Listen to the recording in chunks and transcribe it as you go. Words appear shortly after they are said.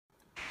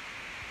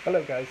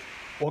Hello guys,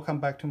 welcome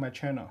back to my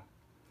channel.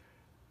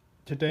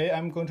 Today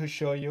I'm going to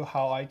show you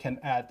how I can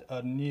add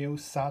a new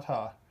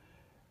SATA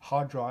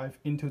hard drive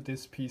into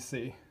this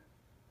PC.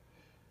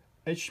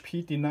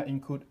 HP did not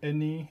include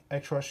any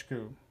extra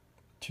screw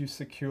to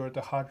secure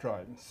the hard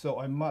drive, so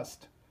I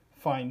must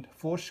find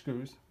 4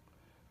 screws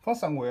from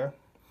somewhere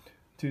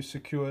to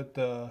secure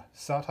the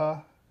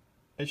SATA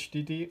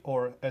HDD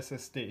or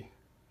SSD.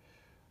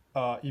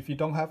 If you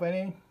don't have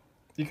any,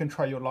 you can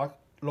try your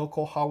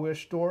local hardware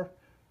store.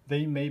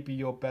 They may be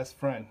your best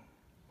friend.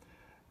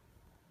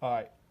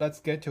 Alright, let's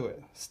get to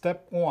it.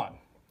 Step 1.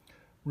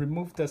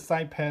 Remove the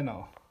side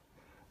panel.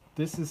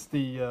 This is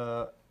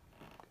the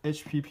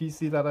HP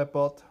PC that I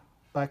bought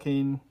back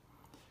in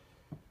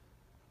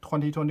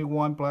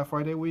 2021 Black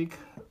Friday week.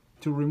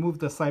 To remove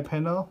the side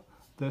panel,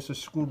 there's a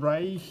screw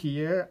right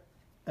here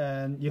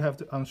and you have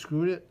to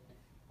unscrew it.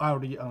 I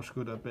already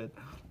unscrewed a bit.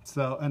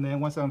 So, and then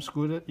once I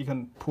unscrewed it, you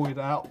can pull it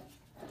out,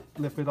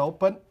 lift it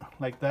open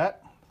like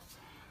that,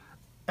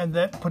 and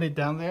then put it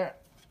down there.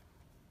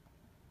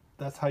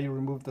 That's how you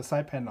remove the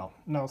side panel.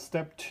 Now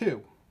step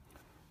 2,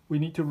 we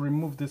need to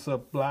remove this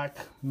black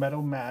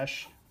metal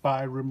mesh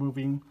by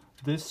removing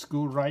this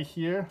screw right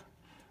here.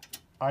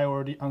 I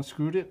already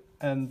unscrewed it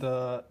and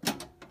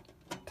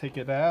take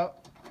it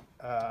out.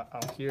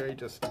 On here, you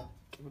just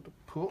give it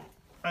a pull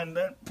and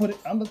then put it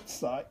on the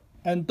side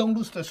and don't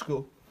lose the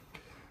screw.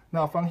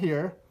 Now from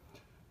here,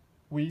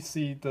 we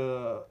see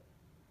the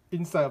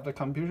inside of the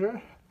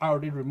computer. I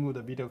already removed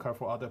the video card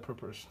for other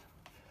purpose.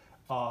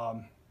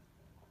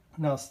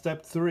 Now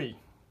step 3,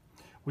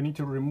 we need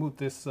to remove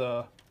this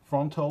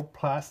frontal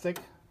plastic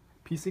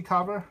PC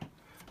cover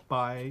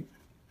by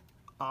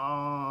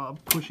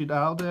push it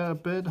out there a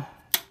bit,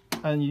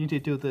 and you need to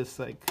do this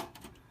like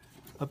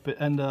a bit,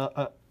 and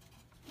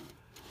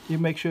you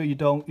make sure you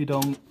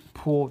don't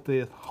pull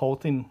the whole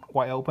thing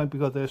wide open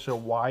because there's a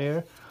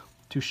wire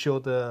to show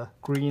the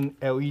green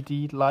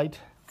LED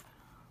light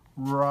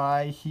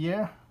right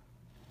here.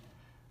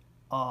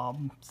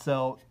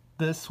 So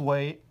this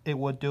way it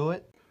will do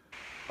it.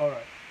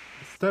 Alright,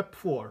 step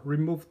 4,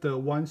 remove the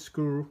one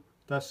screw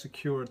that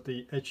secured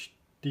the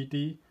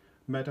HDD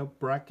metal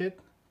bracket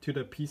to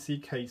the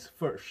PC case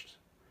first,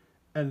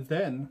 and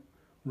then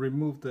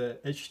remove the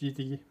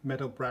HDD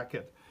metal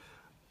bracket.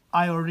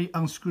 I already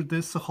unscrewed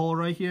this hole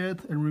right here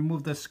and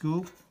removed the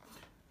screw.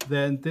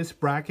 Then this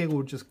bracket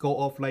will just go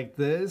off like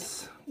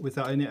this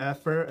without any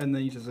effort, and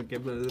then you just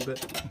give it a little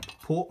bit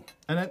pull,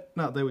 and then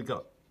now there we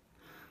go.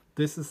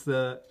 This is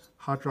the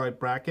hard drive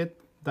bracket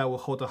that will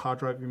hold the hard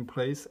drive in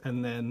place,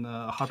 and then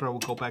hard drive will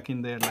go back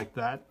in there like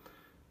that.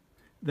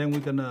 Then we're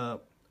gonna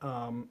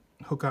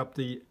hook up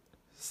the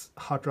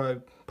hard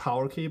drive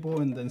power cable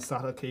and then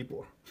SATA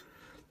cable.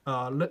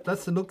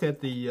 Let's look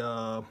at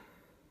the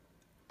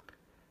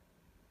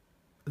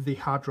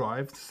hard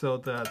drive so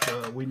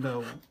that we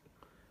know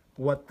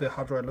what the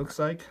hard drive looks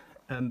like.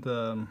 And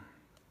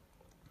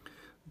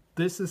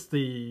this is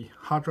the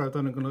hard drive that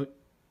I'm gonna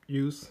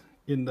use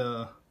in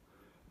the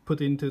put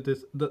into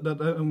this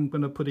that I'm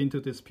gonna put into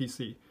this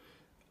PC.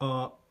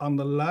 On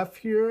the left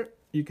here,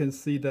 you can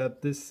see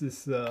that this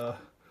is the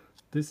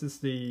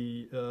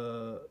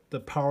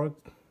power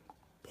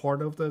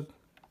part of the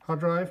hard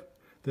drive.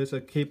 There's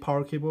a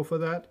power cable for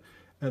that,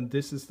 and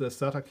this is the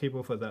SATA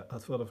cable for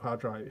that for the hard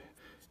drive.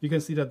 You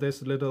can see that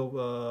there's a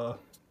little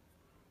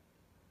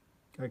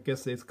I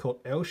guess it's called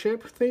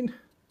L-shaped thing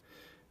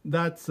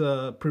that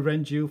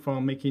prevents you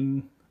from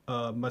making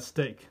a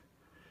mistake.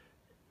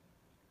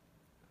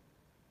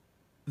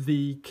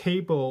 The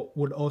cable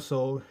would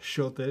also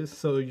show this,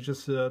 so you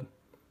just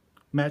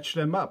match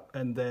them up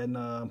and then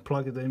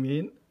plug them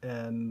in,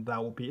 and that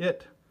will be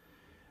it.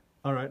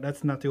 All right,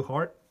 that's not too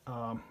hard.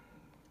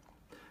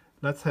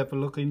 Let's have a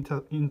look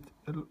into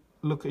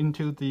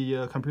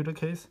the computer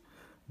case.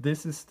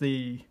 This is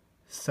the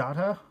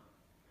SATA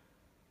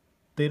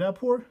data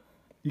port.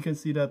 You can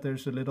see that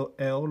there's a little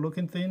L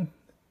looking thing.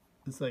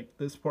 It's like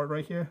this part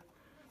right here,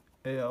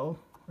 L,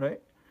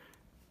 right?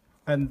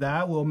 And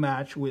that will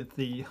match with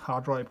the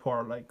hard drive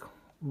part, like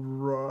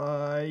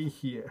right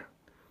here.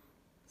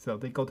 So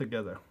they go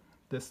together,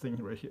 this thing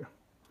right here.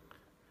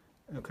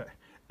 Okay,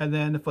 and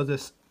then for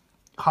this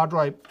hard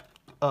drive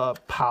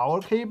power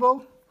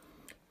cable,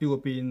 it will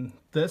be in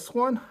this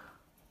one.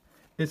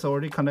 It's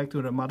already connected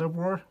to the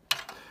motherboard.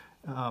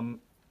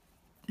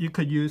 You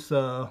could use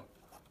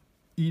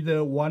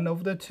either one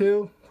of the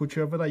two,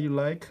 whichever that you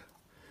like.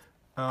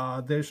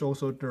 There's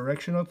also a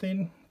directional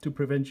thing to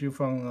prevent you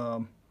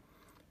from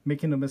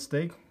making a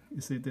mistake.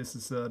 You see, this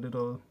is a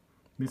little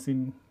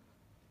missing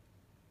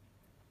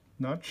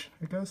notch,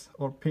 I guess,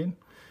 or pin,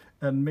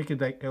 and make it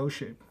like L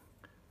shape,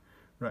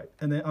 right?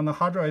 And then on the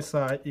hard drive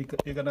side,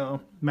 you're gonna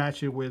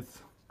match it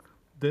with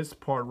this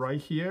part right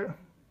here,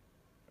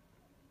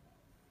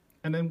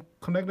 and then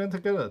connect them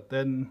together.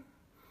 Then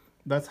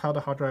that's how the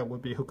hard drive will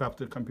be hooked up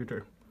to the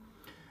computer.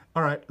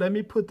 All right, let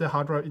me put the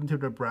hard drive into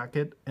the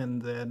bracket,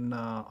 and then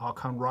I'll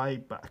come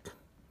right back.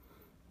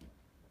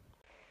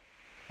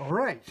 All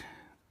right,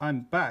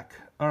 I'm back.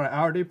 All right, I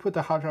already put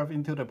the hard drive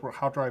into the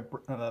hard drive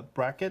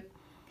bracket,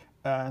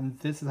 And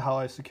this is how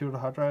I secure the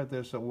hard drive.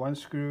 There's a one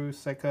screw,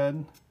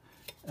 second,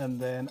 and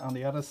then on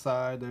the other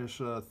side there's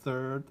a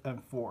third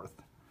and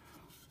fourth.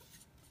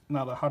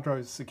 Now the hard drive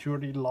is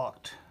securely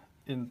locked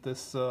in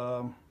this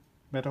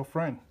metal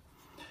frame.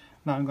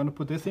 Now I'm going to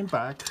put this in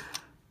back.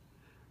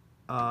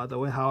 The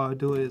way how I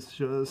do it is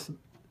just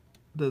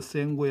the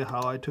same way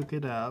how I took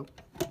it out.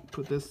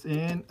 Put this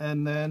in,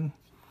 and then,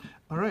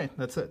 all right,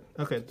 that's it.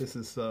 Okay, this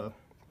is,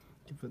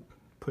 if it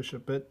push a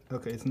bit,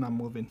 okay, it's not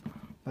moving.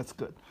 That's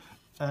good.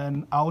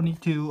 And I'll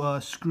need to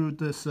screw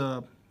this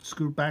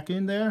screw back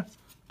in there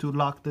to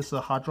lock this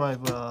hard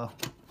drive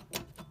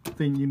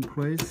thing in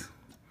place.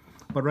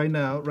 But right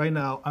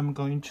now, I'm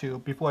going to,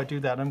 before I do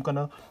that, I'm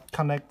gonna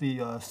connect the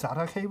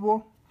SATA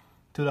cable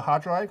to the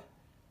hard drive.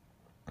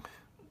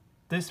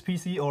 This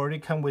PC already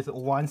comes with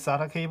one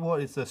SATA cable.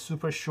 It's a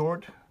super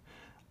short.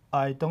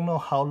 I don't know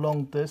how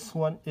long this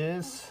one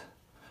is.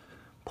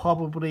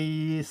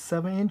 Probably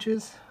 7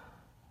 inches,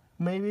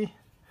 maybe.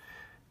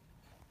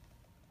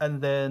 And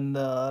then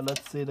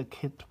let's say the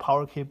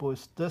power cable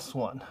is this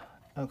one.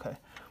 Okay,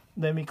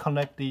 let me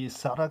connect the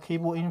SATA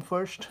cable in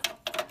first,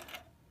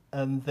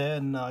 and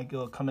then I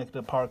go connect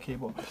the power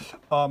cable.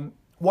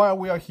 While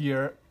we are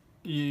here,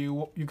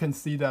 you can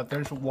see that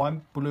there's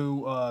one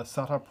blue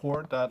SATA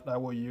port that I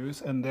will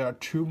use, and there are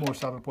two more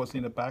SATA ports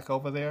in the back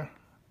over there,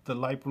 the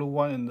light blue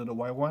one and the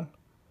white one.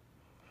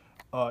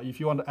 If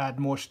you want to add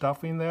more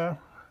stuff in there,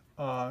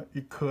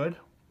 you could,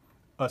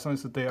 as long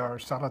as they are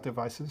SATA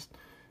devices.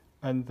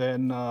 And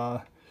then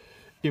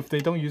if they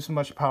don't use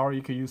much power,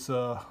 you can use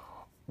a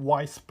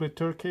Y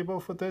splitter cable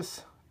for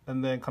this,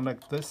 and then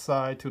connect this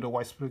side to the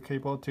Y splitter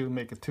cable to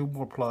make two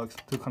more plugs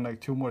to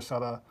connect two more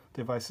SATA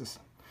devices.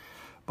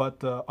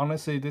 But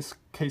honestly, this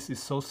case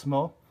is so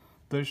small,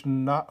 there's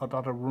not a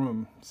lot of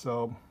room.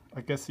 So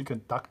I guess you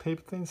can duct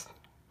tape things.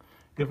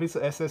 If it's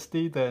an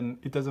SSD, then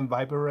it doesn't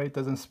vibrate,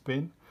 doesn't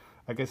spin.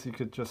 I guess you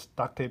could just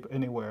duct tape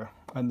anywhere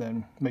and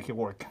then make it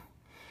work.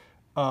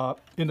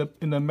 In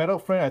the metal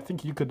frame, I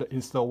think you could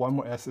install one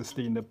more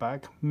SSD in the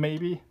back,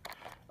 maybe.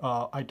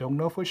 I don't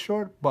know for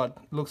sure, but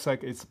looks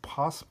like it's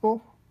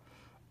possible.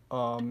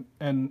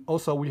 And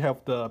also we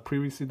have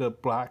previously the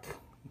black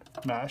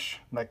mesh,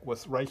 like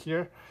what's right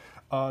here.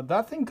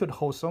 That thing could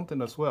hold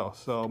something as well.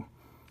 So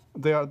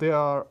there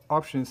are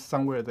options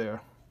somewhere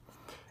there.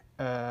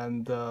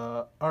 And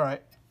all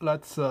right,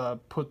 let's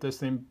put this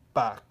thing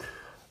back.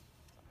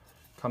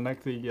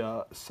 Connect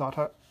the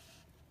SATA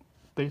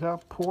data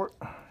port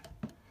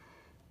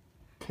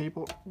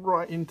cable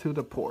right into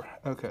the port.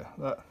 Okay,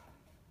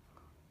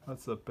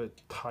 that's a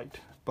bit tight,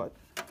 but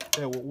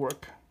it will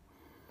work.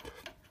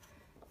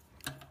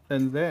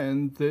 And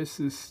then this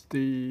is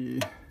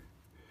the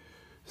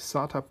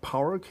SATA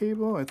power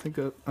cable. I think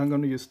I'm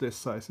gonna use this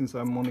side since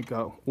I'm only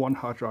got one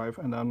hard drive,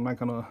 and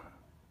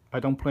I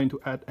don't plan to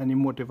add any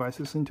more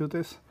devices into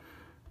this.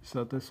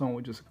 So this one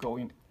will just go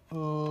in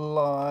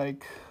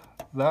like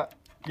that.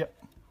 Yep.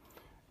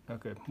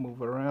 Okay,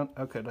 move it around.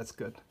 Okay, that's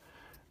good.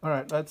 All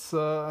right, that's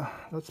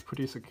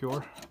pretty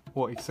secure.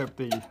 Well, except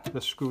the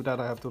screw that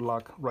I have to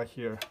lock right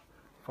here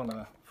from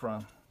the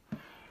front.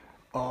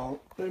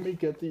 Let me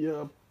get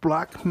the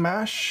black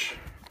mesh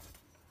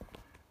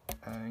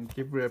and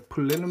give it a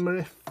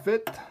preliminary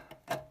fit.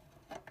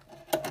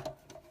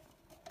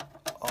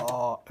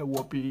 It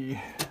will be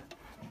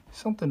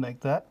something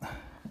like that.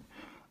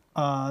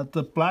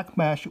 The black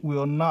mesh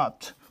will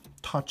not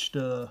touch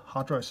the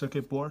hard drive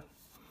circuit board,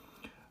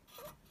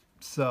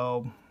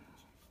 so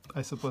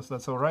I suppose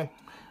that's all right.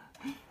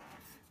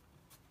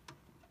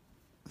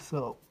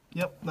 So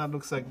yep, that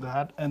looks like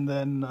that. And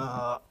then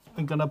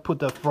I'm gonna put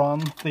the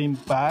front thing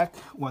back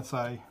once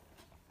I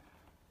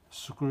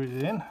screw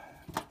it in.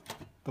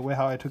 The way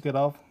how I took it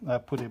off, I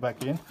put it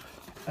back in,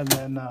 and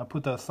then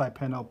put the side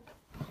panel,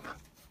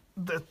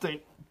 the thing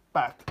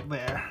back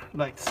there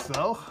like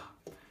so,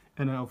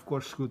 and then of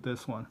course screw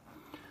this one.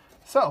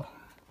 So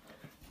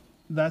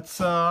that's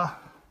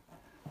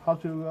how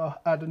to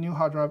add a new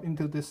hard drive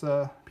into this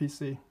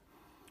PC.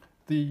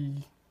 The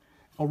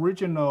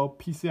original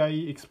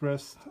PCIe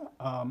Express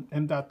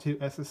M.2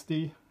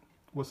 SSD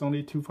was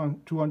only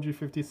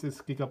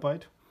 256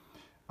 gigabyte.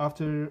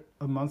 After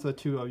a month or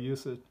two of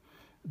use it,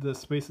 the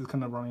space is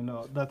kind of running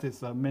out. That is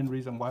the main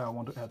reason why I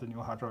want to add a new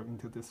hard drive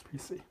into this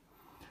PC.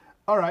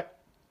 All right.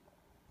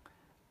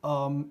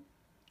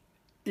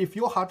 If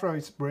your hard drive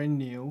is brand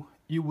new,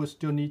 you will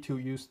still need to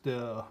use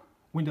the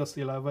Windows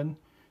 11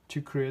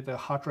 to create the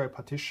hard drive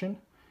partition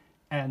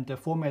and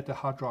format the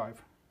hard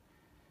drive.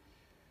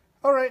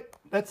 All right,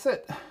 that's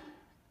it.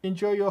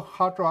 Enjoy your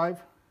hard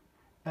drive,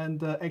 and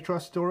the extra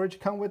storage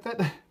come with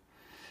it.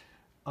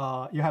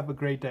 You have a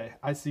great day.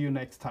 I see you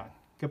next time.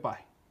 Goodbye.